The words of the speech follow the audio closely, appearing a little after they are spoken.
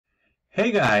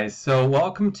Hey guys, so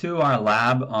welcome to our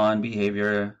lab on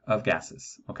behavior of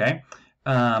gases, okay?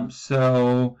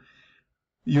 So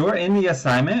you're in the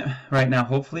assignment right now.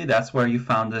 Hopefully that's where you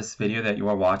found this video that you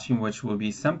are watching, which will be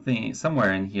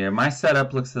somewhere in here. My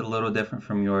setup looks a little different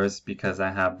from yours because I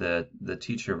have the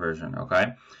teacher version,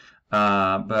 okay?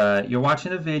 But you're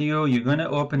watching the video, you're going to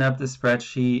open up the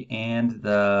spreadsheet and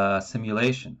the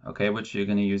simulation, okay, which you're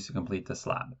going to use to complete this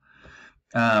lab.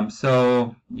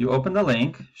 So you open the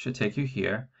link, should take you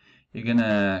here. You're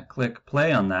gonna click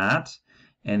play on that,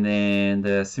 and then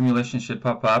the simulation should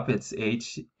pop up. It's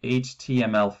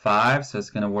HTML5, so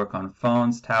it's gonna work on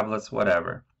phones, tablets,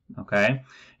 whatever. Okay?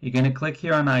 You're gonna click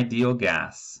here on ideal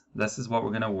gas. This is what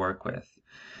we're gonna work with.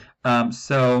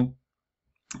 So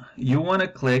you want to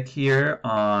click here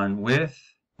on width,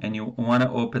 and you want to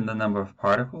open the number of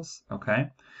particles. Okay?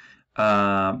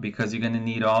 Because you're going to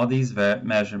need all these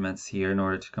measurements here in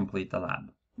order to complete the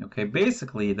lab. Okay,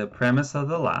 basically the premise of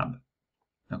the lab,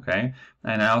 okay,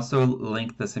 and I also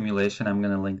linked the simulation, I'm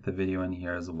going to link the video in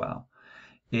here as well,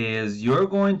 is you're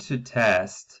going to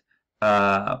test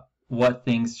what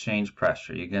things change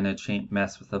pressure. You're going to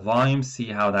mess with the volume, see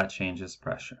how that changes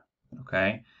pressure,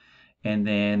 okay? And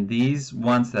then these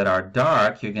ones that are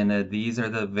dark, these are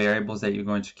the variables that you're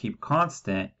going to keep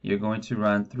constant. You're going to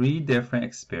run 3 different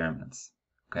experiments,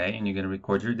 okay? And you're going to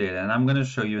record your data. And I'm going to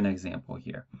show you an example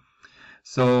here.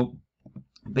 So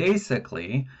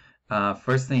basically,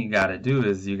 first thing you got to do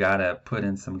is you got to put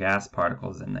in some gas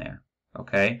particles in there,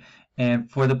 okay?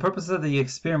 And for the purpose of the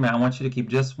experiment, I want you to keep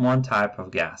just one type of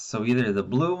gas. So either the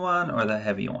blue one or the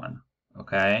heavy one,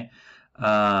 okay?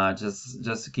 Just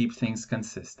to keep things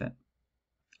consistent.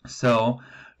 So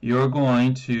you're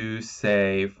going to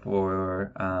say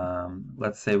for,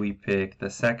 let's say we pick the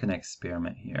second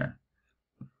experiment here.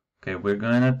 Okay, we're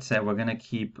going to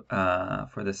keep,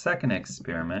 for the second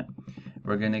experiment,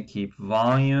 we're going to keep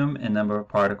volume and number of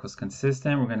particles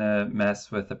consistent. We're going to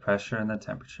mess with the pressure and the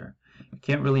temperature. We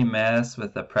can't really mess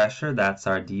with the pressure, that's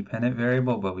our dependent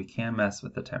variable, but we can mess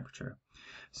with the temperature.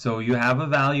 So you have a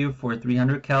value for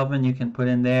 300 Kelvin you can put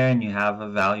in there, and you have a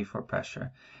value for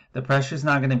pressure. The pressure is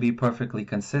not going to be perfectly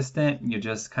consistent. You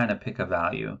just kind of pick a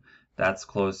value that's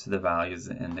close to the values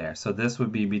in there. So this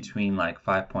would be between like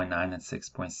 5.9 and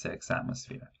 6.6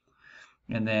 atmosphere.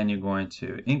 And then you're going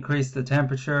to increase the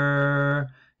temperature,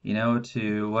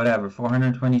 to whatever,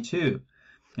 422,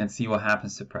 and see what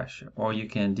happens to pressure. Or you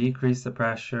can decrease the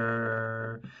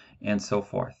pressure and so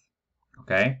forth.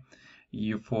 Okay?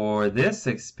 For this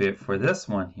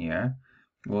one here,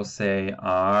 we'll say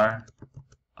our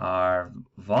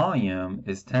volume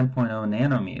is 10.0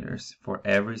 nanometers for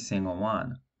every single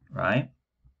one, right?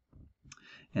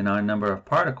 And our number of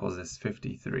particles is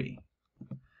 53.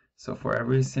 So for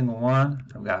every single one,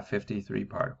 I've got 53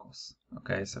 particles.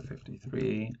 Okay, so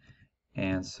 53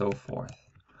 and so forth.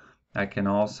 I can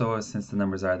also, since the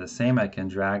numbers are the same, I can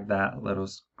grab that little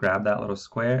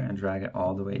square and drag it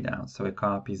all the way down. So it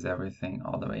copies everything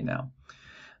all the way down.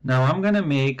 Now I'm going to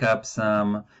make up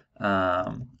some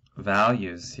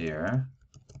values here.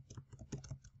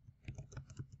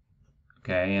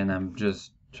 Okay, and I'm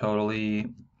just totally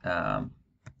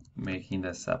making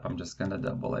this up. I'm just going to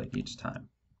double it each time.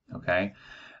 Okay,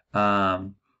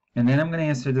 and then I'm going to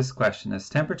answer this question. As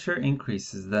temperature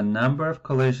increases, the number of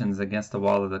collisions against the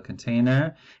wall of the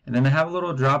container, and then I have a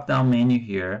little drop-down menu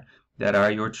here that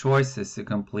are your choices to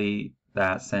complete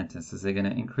that sentence. Is it going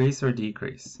to increase or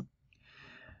decrease?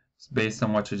 It's based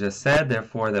on what you just said,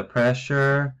 therefore the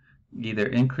pressure either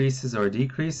increases or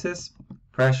decreases.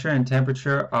 Pressure and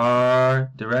temperature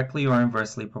are directly or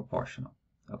inversely proportional.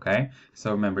 Okay,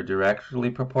 so remember, directly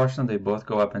proportional, they both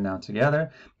go up and down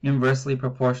together. Inversely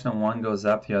proportional, one goes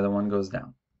up, the other one goes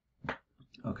down.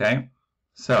 Okay,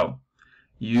 so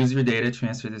use your data to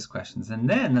answer these questions. And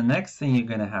then the next thing you're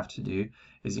going to have to do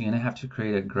is you're going to have to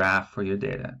create a graph for your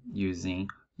data using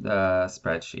the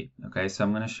spreadsheet. Okay, so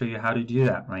I'm going to show you how to do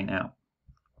that right now.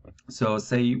 So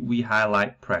say we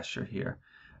highlight pressure here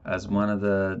as one of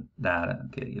the data,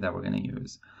 okay, that we're going to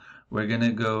use. We're going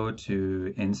to go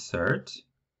to Insert,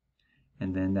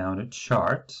 and then down to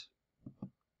Chart,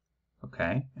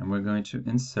 okay, and we're going to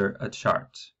insert a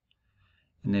chart.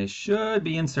 And it should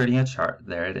be inserting a chart.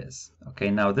 There it is.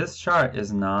 Okay, now this chart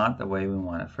is not the way we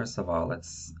want it. First of all,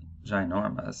 it's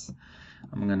ginormous.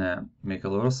 I'm going to make it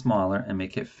a little smaller and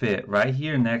make it fit right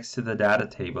here next to the data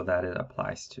table that it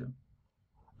applies to.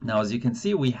 Now, as you can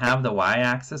see, we have the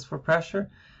y-axis for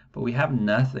pressure, but we have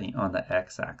nothing on the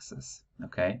x-axis.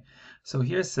 Okay, so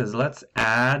here it says let's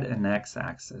add an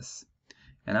x-axis.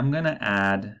 And I'm going to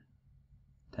add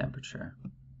temperature.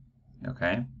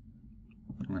 Okay,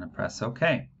 I'm going to press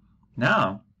OK.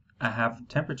 Now, I have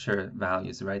temperature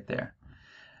values right there.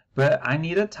 But I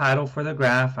need a title for the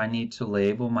graph. I need to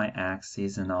label my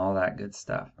axes and all that good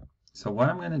stuff. So what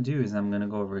I'm going to do is I'm going to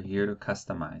go over here to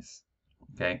customize.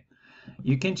 Okay.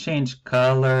 You can change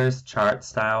colors, chart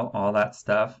style, all that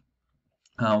stuff.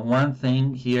 One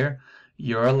thing here,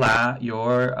 your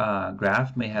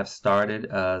graph may have started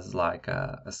as like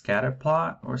a scatter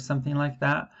plot or something like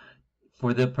that.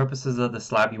 For the purposes of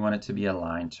this lab, you want it to be a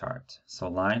line chart. So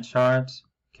line chart,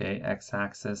 okay,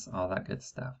 x-axis, all that good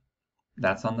stuff.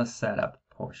 That's on the setup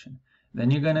portion.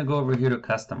 Then you're going to go over here to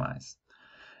customize.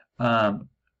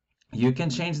 You can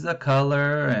change the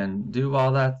color and do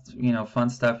all that, fun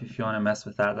stuff. If you want to mess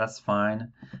with that, that's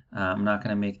fine. I'm not going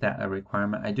to make that a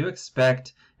requirement. I do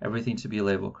expect everything to be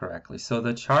labeled correctly. So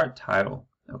the chart title,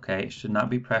 okay, should not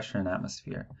be pressure and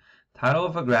atmosphere. Title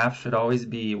of a graph should always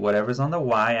be whatever's on the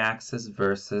y-axis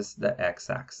versus the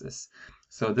x-axis.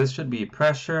 So this should be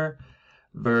pressure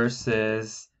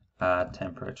versus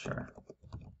temperature.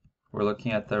 We're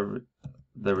looking at the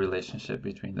relationship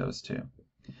between those two.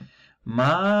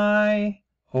 My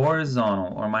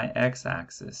horizontal or my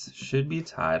x-axis should be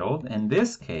titled, in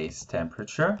this case,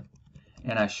 temperature,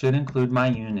 and I should include my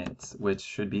units, which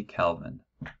should be Kelvin.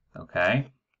 Okay?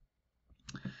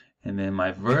 And then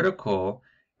my vertical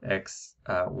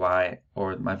my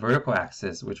vertical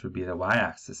axis, which would be the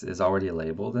y-axis, is already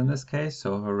labeled in this case,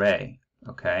 so hooray.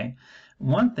 Okay?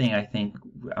 One thing I think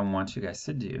I want you guys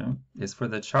to do is for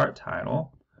the chart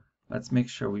title, let's make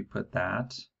sure we put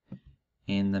that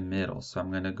in the middle. So I'm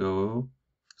going to go,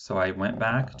 so I went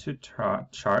back to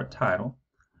chart title,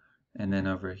 and then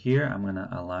over here I'm going to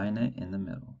align it in the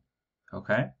middle.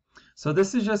 Okay? So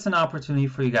this is just an opportunity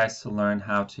for you guys to learn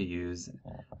how to use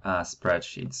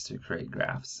spreadsheets to create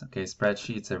graphs. Okay,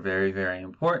 spreadsheets are very, very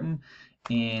important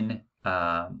in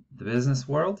the business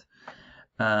world.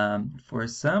 For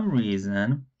some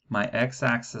reason, my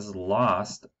x-axis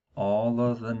lost all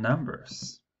of the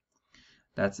numbers.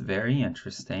 That's very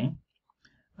interesting.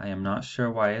 I am not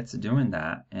sure why it's doing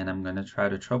that, and I'm going to try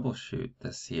to troubleshoot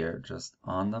this here just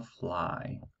on the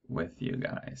fly with you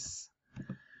guys.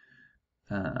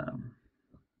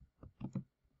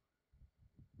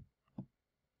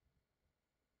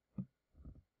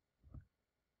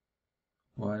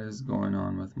 What is going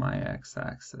on with my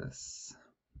x-axis?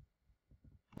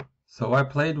 So I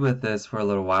played with this for a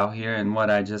little while here, and what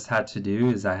I just had to do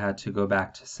is I had to go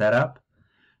back to setup.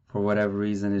 For whatever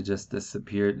reason, it just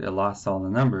disappeared. It lost all the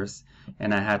numbers,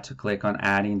 and I had to click on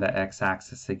adding the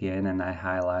x-axis again, and I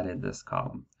highlighted this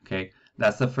column. Okay,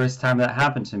 that's the first time that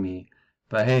happened to me,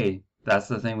 but hey, that's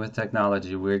the thing with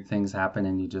technology. Weird things happen,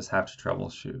 and you just have to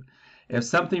troubleshoot. If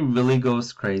something really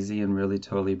goes crazy and really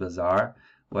totally bizarre,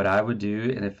 what I would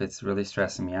do, and if it's really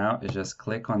stressing me out, is just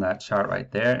click on that chart right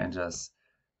there and just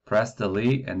press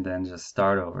delete and then just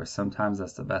start over. Sometimes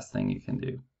that's the best thing you can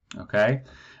do. Okay?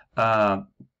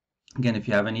 Again, if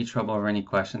you have any trouble or any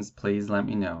questions, please let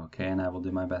me know, okay? And I will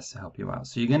do my best to help you out.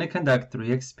 So you're going to conduct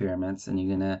 3 experiments, and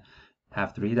you're going to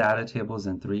have 3 data tables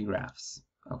and 3 graphs,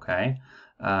 okay?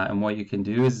 And what you can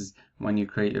do is when you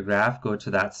create your graph, go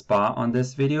to that spot on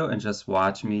this video and just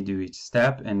watch me do each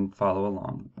step and follow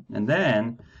along. And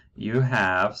then you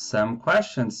have some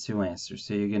questions to answer.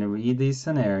 So you're going to read these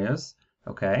scenarios,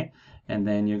 okay? And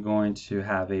then you're going to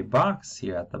have a box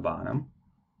here at the bottom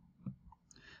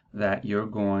that you're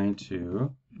going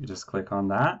to, you just click on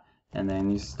that and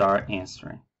then you start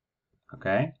answering,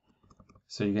 okay?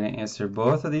 So you're going to answer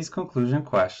both of these conclusion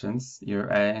questions.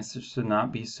 Your answer should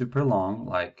not be super long,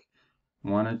 like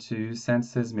 1 or 2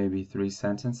 sentences, maybe 3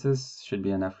 sentences should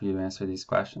be enough for you to answer these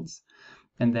questions.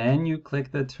 And then you click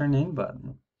the turn in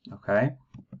button, okay?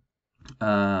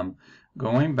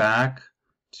 Going back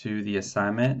to the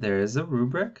assignment, there is a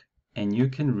rubric, and you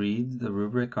can read the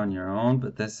rubric on your own,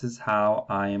 but this is how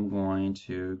I am going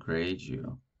to grade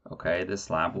you, okay? This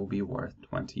lab will be worth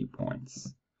 20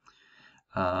 points.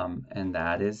 And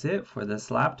that is it for this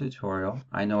lab tutorial.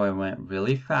 I know I went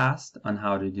really fast on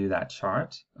how to do that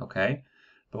chart, okay?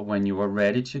 But when you are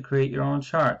ready to create your own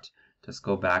chart, just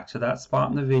go back to that spot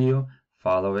in the video,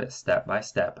 follow it step by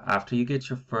step. After you get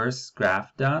your first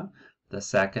graph done, the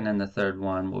second and the third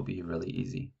one will be really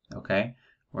easy, okay?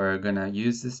 We're going to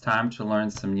use this time to learn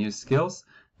some new skills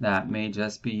that may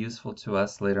just be useful to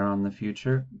us later on in the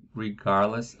future,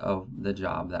 regardless of the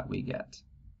job that we get.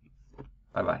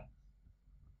 Bye-bye.